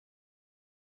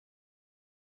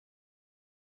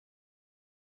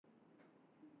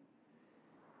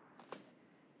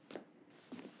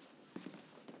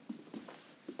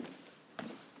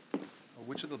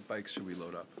which of the bikes should we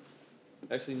load up?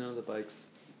 Actually, none of the bikes.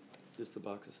 Just the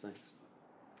boxes, thanks.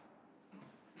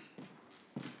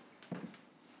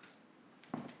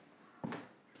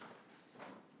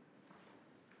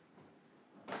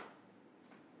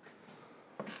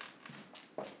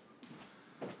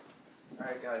 All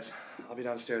right, guys. I'll be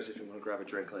downstairs if you want to grab a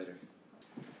drink later.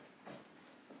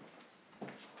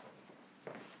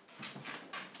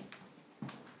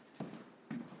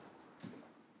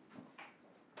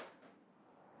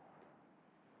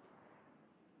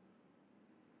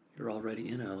 You're already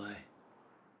in LA. You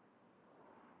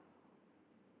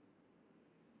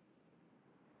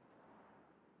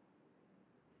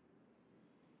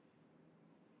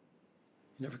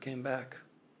never came back.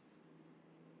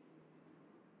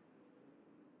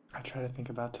 I try to think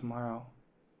about tomorrow.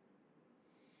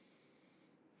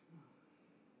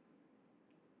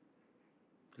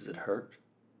 Does it hurt?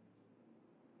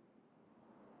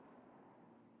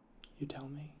 You tell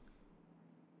me.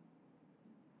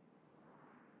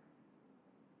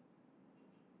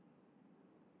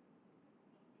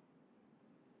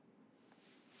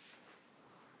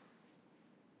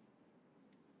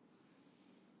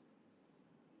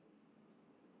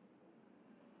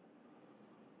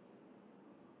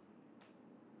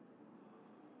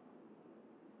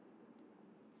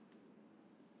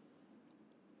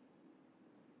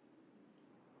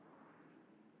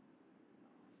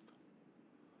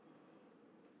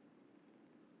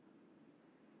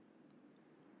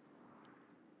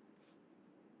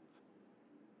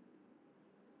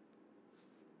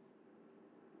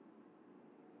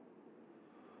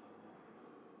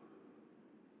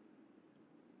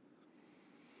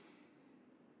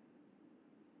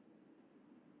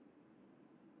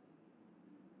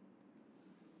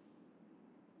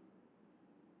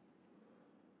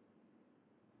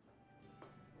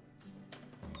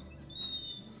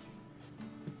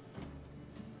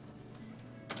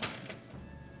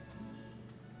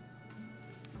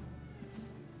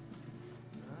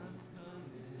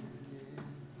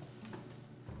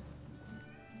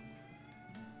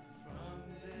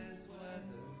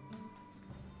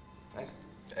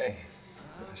 Hey,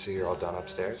 I see you're all done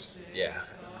upstairs. Yeah,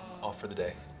 off for the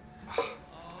day.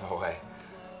 No way.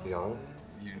 Young?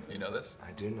 You know this?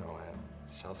 I do know it.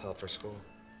 Self-help for school.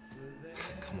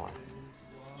 Come on.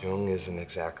 Jung isn't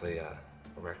exactly a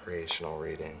recreational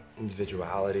reading.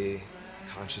 Individuality,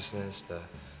 consciousness, the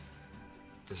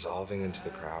dissolving into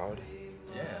the crowd.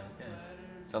 Yeah.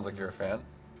 Sounds like you're a fan.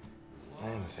 I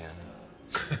am a fan.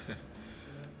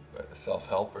 But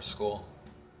self-help or school?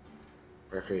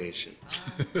 Recreation.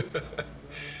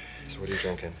 So what are you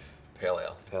drinking? Pale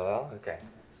ale. Pale ale? Okay.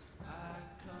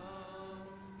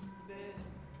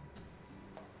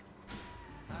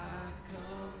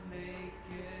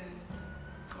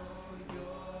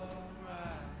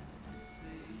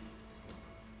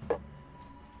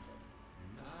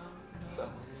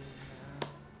 So.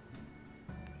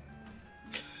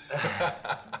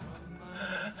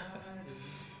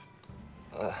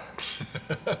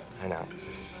 I know.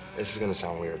 This is gonna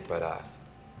sound weird, but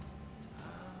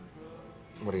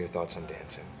what are your thoughts on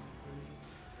dancing?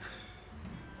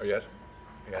 Are you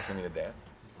asking me to dance?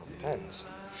 Well, it depends.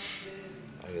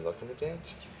 Are you looking to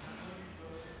dance?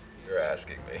 You're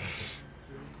asking me.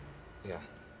 Yeah,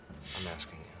 I'm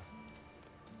asking you.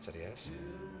 Is that a yes?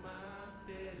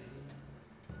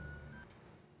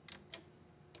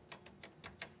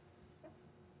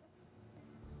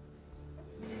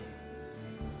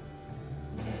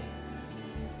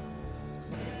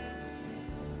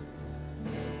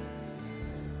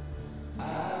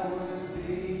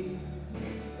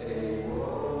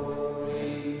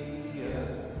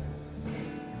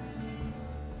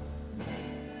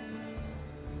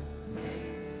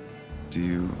 Do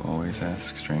you always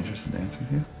ask strangers to dance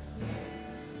with you?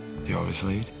 Do you always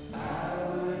lead?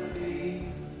 I'm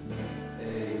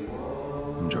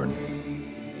Jordan.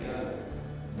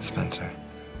 Spencer.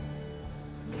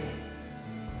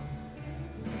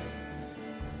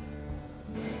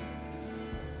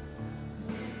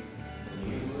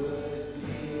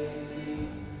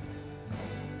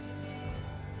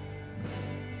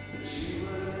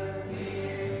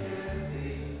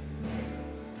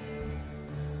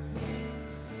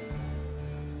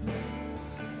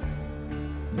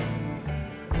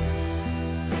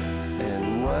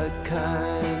 What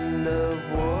kind of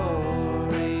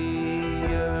warrior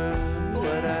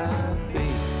would I be?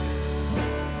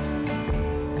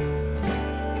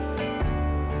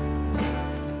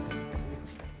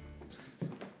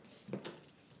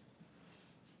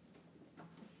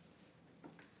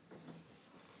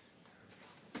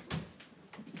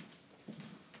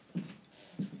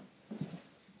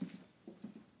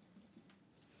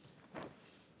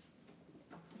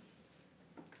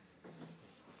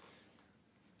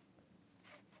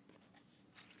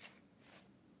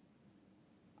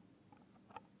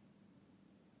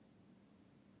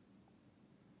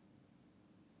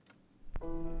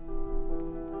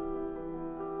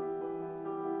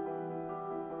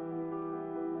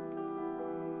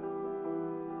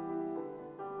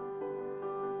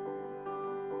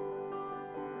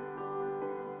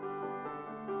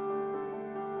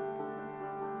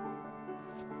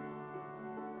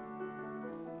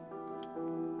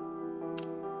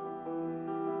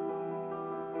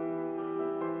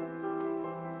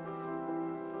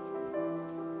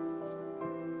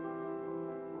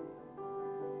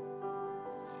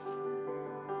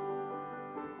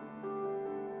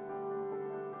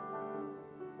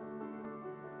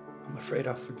 afraid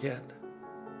I'll forget.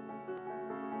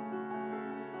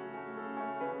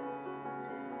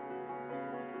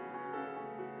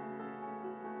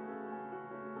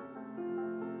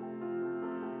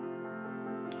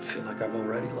 I feel like I've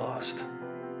already lost.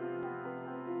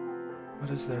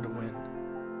 What is there to win?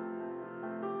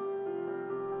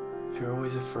 If you're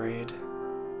always afraid,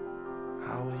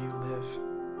 how will you live?